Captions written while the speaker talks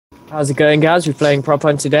How's it going, guys? We're playing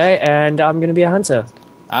PropHunt today, and I'm gonna be a hunter.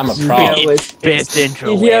 I'm a prop. Best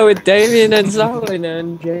intro. Here with Damien and Zowen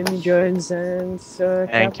and Jamie Jones and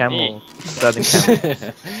Camel,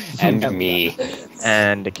 SouthernCamel, And me.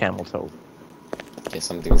 and the camel toe. Okay,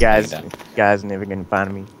 something's Guys, going down. guys never gonna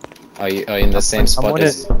find me. Are you in the same spot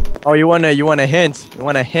as? Oh, you want a hint? You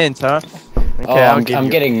want a hint, huh? Okay, Oh, I'll give I'm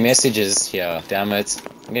you. getting messages here. Damn it!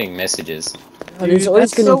 I'm getting messages. There's Dude,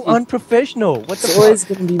 always that's gonna so be, unprofessional. What the there's fuck? always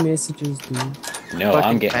gonna be messages, dude. No,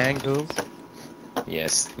 I'm getting. angles,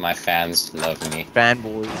 Yes, my fans love me.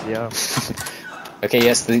 fanboys, yeah. Okay,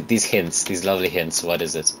 yes, these hints, these lovely hints. What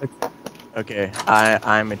is it? Okay,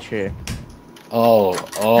 I'm a chair. Oh,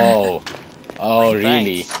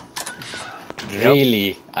 really? Yep.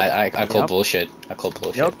 Really? I call Yep. bullshit. I call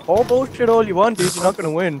bullshit. Yo, call bullshit all you want, dude. You're not gonna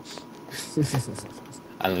win.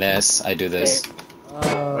 Unless I do this. What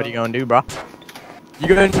are you gonna do, bro?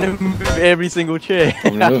 You're gonna move every single chair.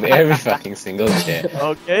 I'm gonna move every fucking single chair.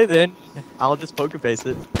 Okay, then I'll just poker face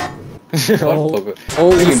it.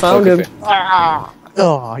 You found him.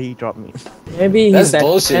 Oh, he dropped me. Maybe That's he's that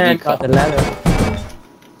bullshit, man you got the ladder.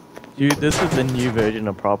 Dude, this is the new version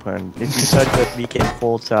of PropHunt. If you touch that, we can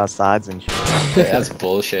fall to our sides and shit. That's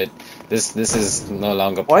bullshit. This is no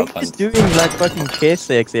longer Why are you PropHunt. just doing like fucking chair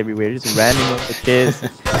sex everywhere? Just ranting on the chairs.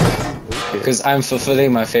 Because I'm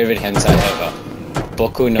fulfilling my favorite hentai ever.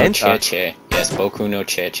 Boku no Hentai? che. Yes, Boku no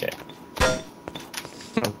che.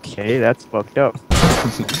 Okay, that's fucked up.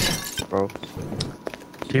 Bro.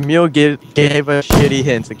 Jamil gave us shitty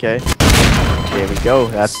hints, okay? There we go.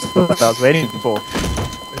 That's what I was waiting for.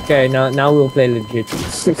 Okay, now we'll play legit.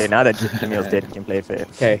 Okay, now that Jamil's dead, we can play fair.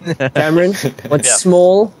 Okay, Cameron, what's Yeah.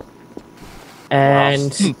 small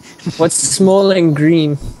and what's small and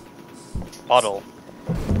green? Bottle,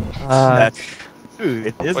 That's true.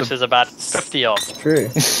 It is which is about 50 of. True.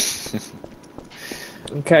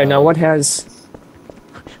 Okay, now what has?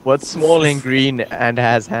 what's small and green and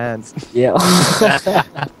has hands. Yeah.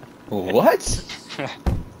 What?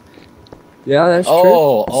 Yeah, that's true.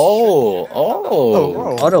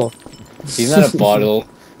 Oh. Bottle. He's not a bottle.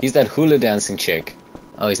 He's that hula dancing chick.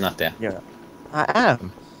 Oh, he's not there. Yeah. I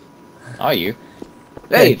am. Are you?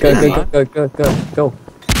 Hey, Hey, go.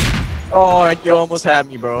 Oh, you almost had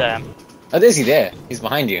me, bro. Damn. Oh, there's he there. He's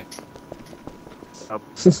behind you.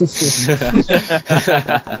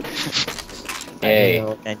 Hey,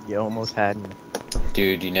 And you almost had me.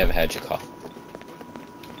 dude, you never had your cock.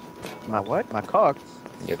 My what? My cock?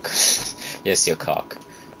 Yes, your cock.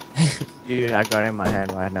 Dude, I got it in my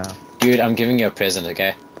hand right now. Dude, I'm giving you a present,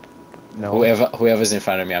 okay? No. Whoever's in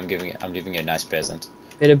front of me, I'm giving you a nice present.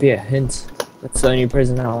 Better be a hint. That's the only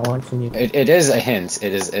present I want from you. It is a hint.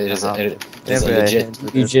 It is a legit.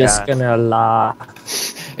 You're just gonna lie.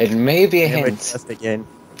 It may be a Never hint. trust again.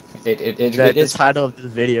 It The is. title of this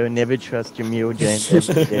video, never trust Jamil James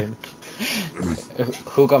ever again.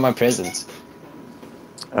 Who got my present?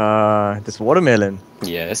 This watermelon.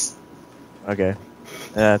 Yes. Okay.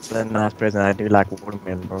 That's a nice present. I do like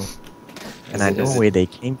watermelon, bro. And I know Is it- where they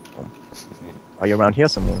came from. Are you around here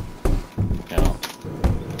somewhere? No.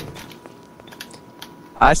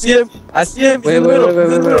 I see him! I see him! Wait. He's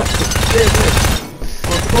No.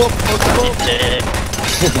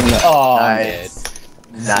 Oh, Nice.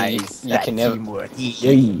 man. Nice. You can never.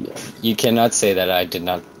 Yeah. You cannot say that I did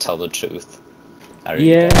not tell the truth. I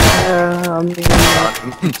really Yeah, I mean,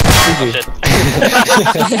 Shit.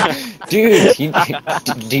 Dude,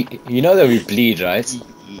 you know that we bleed, right?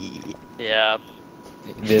 Yeah.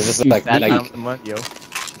 There's this That like, time of the month, yo.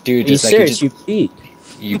 dude, you just like serious? You beat.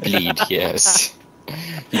 you bleed, yes.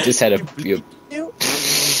 You just had your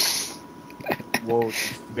Whoa, you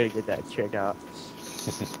better get that checked out.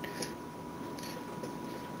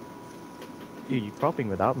 Dude, you propping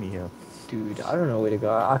without me here. Dude, I don't know where to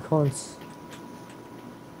go. I can't.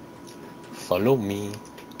 follow me.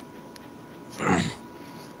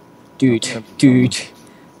 Dude, you're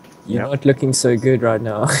Yep. not looking so good right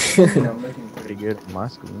now. I'm looking pretty good on my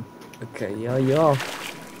screen. Okay, yeah.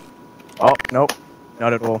 Oh, nope.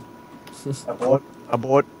 Not at all.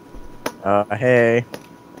 Abort. Hey.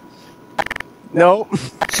 No.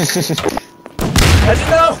 I don't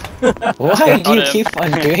know. Why do you Got him. keep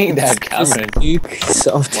on doing that, Cameron? Nuke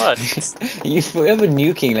soft. What? You forever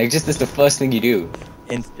nuking, like just that's the first thing you do.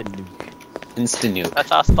 Instant nuke. Instant nuke. That's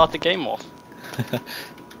how I start the game off.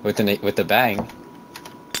 with the bang.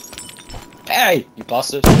 Hey, you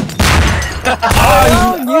bastard! Wait,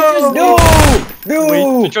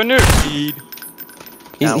 Did your nuke?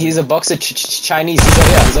 He's a boxer Chinese.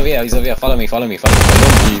 He's over here. Follow me. Never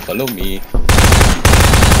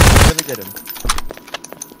get him.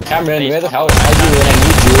 Cameron, where the hell are you when I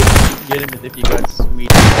need you? Get him as if you got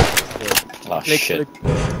sweet. shit.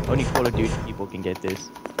 Only Call of Duty people can get this.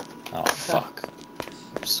 Oh, fuck.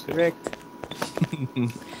 Screw. Rigged.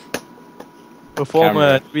 Perform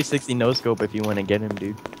Camera. a 360 no scope if you want to get him,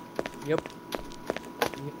 dude. Yep.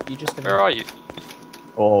 You just Where are you?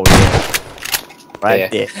 Oh yeah.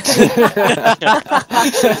 Right There.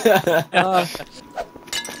 Uh,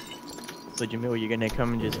 So Jamil, you're gonna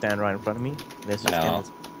come and just stand right in front of me? Let's just No. get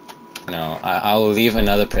this. No, I will leave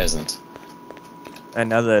another present.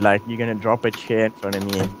 Another, like, you're gonna drop a chair in front of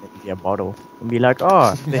me and be a bottle. And be like,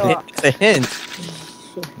 oh, it's a hint.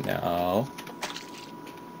 No.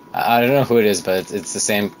 I don't know who it is, but it's the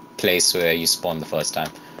same place where you spawned the first time.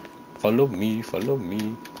 Follow me, follow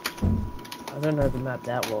me. I don't know the map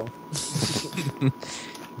that well.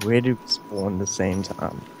 Where do we spawn the same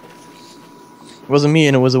time? It wasn't me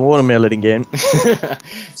and it was a watermelon again.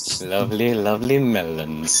 Lovely, lovely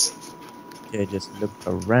melons. Okay, just look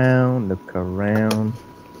around, look around,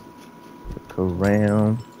 look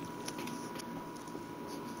around.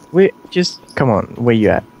 Wait, just come on. Where you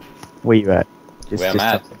at? Where you at? Just, Where I'm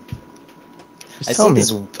at? Just tell me.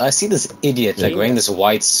 I see this idiot like wearing this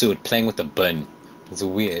white suit playing with the bun. It's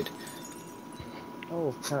weird.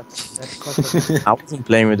 Oh, that's quite I wasn't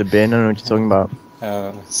playing with the bin. I don't know what you're talking about.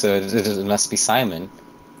 So it must be Simon.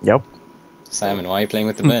 Yep. Simon, why are you playing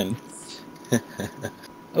with the bin?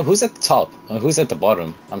 Oh, who's at the top? Oh, who's at the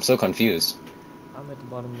bottom? I'm so confused. I'm at the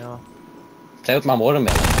bottom now. Play with my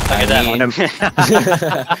watermelon. Look at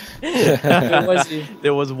that. Where was he?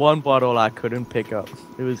 There was one bottle I couldn't pick up.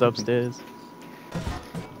 It was upstairs.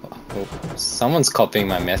 Oh, someone's copying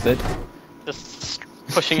my method. Just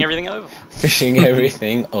pushing everything over. Pushing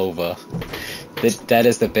everything over. That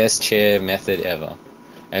is the best chair method ever.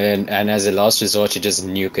 And as a last resort, you just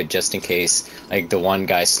nuke it just in case, like the one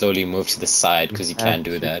guy slowly moves to the side because you can't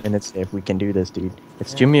do that. And it's if we can do this, dude.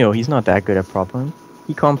 It's Jamil. He's not that good at PropHunt.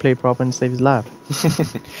 He can't play PropHunt and save his life.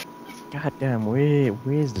 God damn,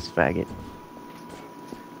 where's this faggot?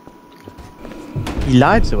 He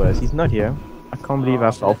lied to us. He's not here. I can't believe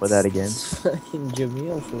I fell for that again. Fucking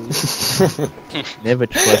Jamil for you. Never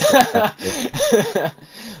trust that kid.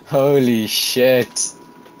 Holy shit.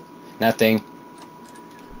 Nothing.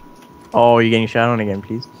 Oh, you're getting shot on again,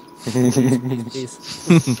 please.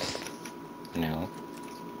 Please. No.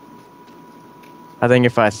 I think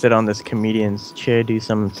if I sit on this comedian's chair, do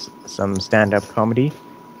some stand-up comedy.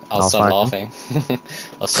 I'll start laughing.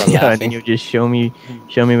 I'll start Yeah, and laughing. then you just show me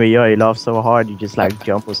where you are. You laugh so hard, you just like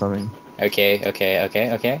jump or something. Okay.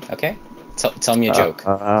 Tell me a joke.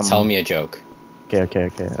 Tell me a joke. Okay.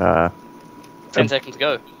 10 seconds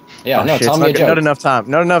go. Yeah, Oh, no, shit, tell it's me a not, joke. Not enough time.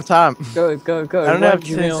 Not enough time. Go. I don't Run, have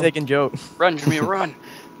Jamil. 10-second joke. Run, Jimmy, run.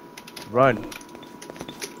 Run.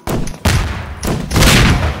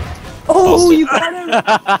 Oh, you got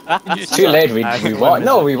him! Too late, we won.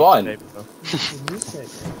 No, we won.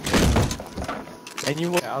 And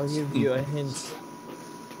you won. I'll give you a hint.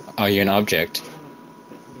 Are you an object?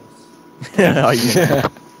 Oh, yeah.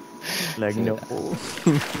 Like, no.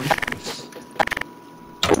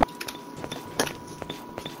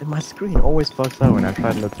 And my screen always fucks up when I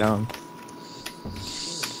try to look down.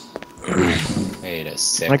 Wait a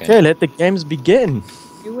second. Okay, let the games begin.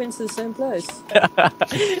 You went to the same place.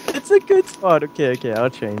 It's a good spot. Okay, I'll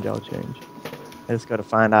change. I just gotta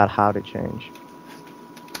find out how to change.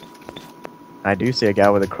 I do see a guy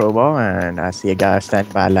with a crowbar, and I see a guy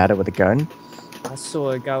standing by a ladder with a gun. I saw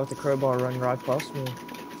a guy with a crowbar run right past me.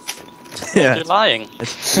 You're lying.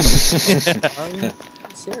 I'm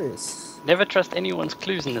serious. Never trust anyone's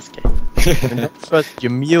clues in this game. Don't trust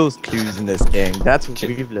Jamil's clues in this game. That's what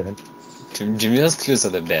we've learned. Jamil's clues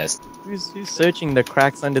are the best. Who's searching the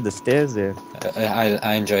cracks under the stairs there?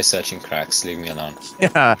 I enjoy searching cracks. Leave me alone.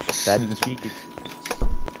 Yeah, that's cheeky.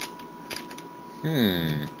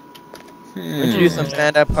 Hmm. Why don't you do some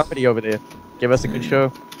stand-up comedy over there? Give us a good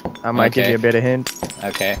show. I might give Okay. you a better hint.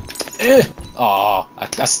 Okay. Oh,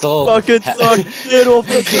 I still. Fucking suck! Get off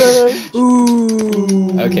the bed!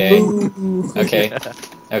 Ooh! Okay.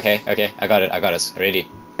 I got us. Ready.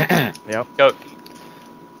 Yep. Go.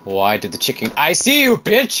 Why did the chicken? I see you,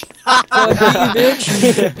 bitch! Bitch.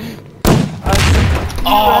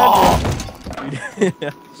 Oh!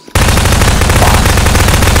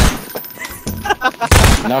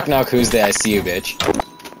 Knock knock. Who's there? I see you, bitch.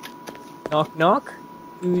 Knock knock.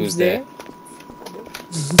 Who's there?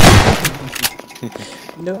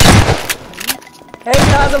 No. Hey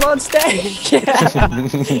guys, I'm on stage.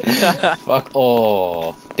 Fuck.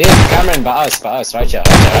 Oh. Dave, Cameron, by us. Right here.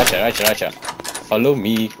 Follow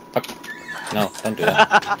me. Fuck. No, don't do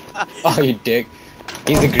that. Oh, you dick.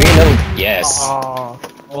 He's the green little. Yes. Oh,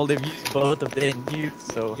 well, they've used both of their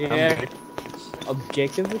nukes, so Yeah.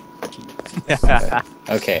 Objectively.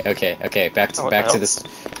 Okay. Back to Oh, back what to the this.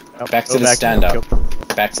 Oh, Back go to the back stand up. kill.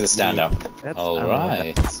 Back to the stand up. That's- All I don't know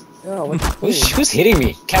right. Oh, what the Who's hitting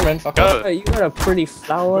me? Cameron, fuck off. Go. You got a pretty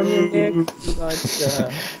flower on your neck. You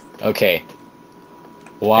got Okay. Hey,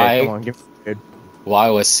 Why? come on, give me good. Why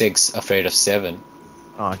was 6 afraid of 7?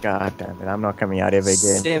 Oh god damn it! I'm not coming out ever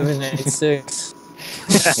again. 786.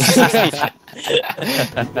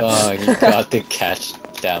 Oh, you got the catch.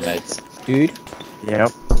 Damn it. Dude.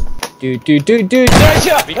 Yep. Dude.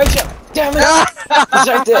 Gotcha! Damn it!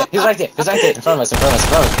 He's right there. In front of us.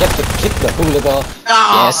 Get the hula ball.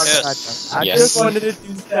 Yes. I Yes. just wanted to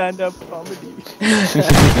do stand-up comedy.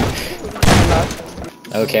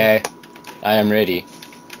 Okay. I am ready.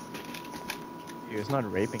 Dude, it's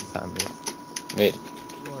not raping time, dude. Wait.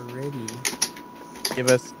 Already. Give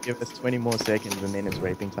us 20 more seconds and then it's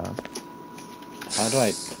raping time. How do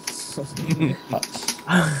I?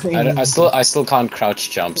 I still can't crouch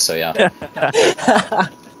jump, so yeah.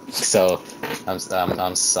 So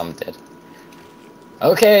I'm some dead.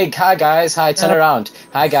 Okay, hi guys, hi, turn around.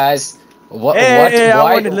 Hi guys. What? Hey, I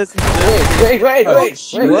Why? want to listen to this. Wait.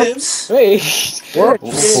 Whoops.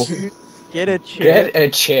 Wait. Get a chair. Get a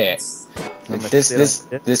chair. This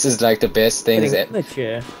is like the best thing. Getting in the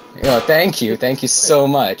chair. Oh, thank you so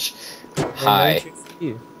much. Hi. No tricks for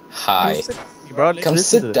you. Hi. Bro, let's Come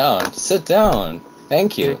listen to sit down.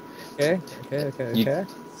 Thank you. Okay. You- this.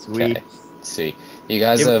 Sweet. Okay. Sweet. You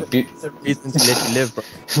guys are It's a reason to let you live, bro.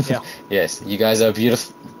 Yes, you guys are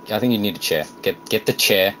beautiful. I think you need a chair. Get the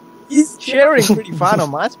chair. He's sharing pretty fine on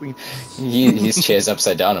my screen. His chair's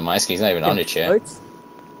upside down on my screen. He's not even on a chair.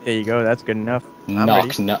 There you go. That's good enough. I'm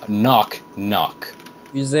Knock.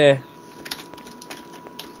 Who's there?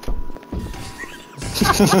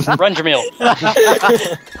 Run, Jamil.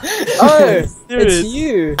 Oh, Dude. it's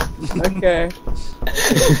you. Okay.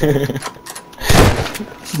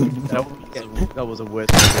 That was the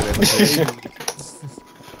worst thing I've ever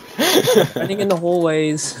heard. Running in the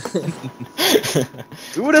hallways.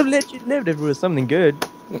 We would have let you live if it was something good.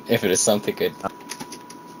 If it is something good.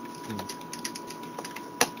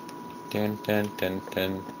 Dun.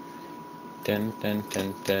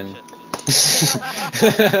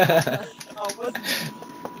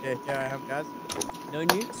 Yeah, I have guys. No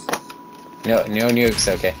nukes? No nukes.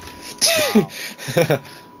 Okay.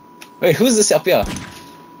 Wait, who's this up here?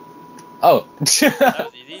 Oh.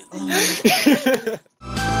 That was easy.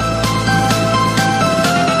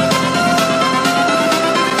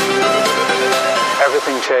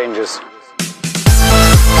 Everything changes.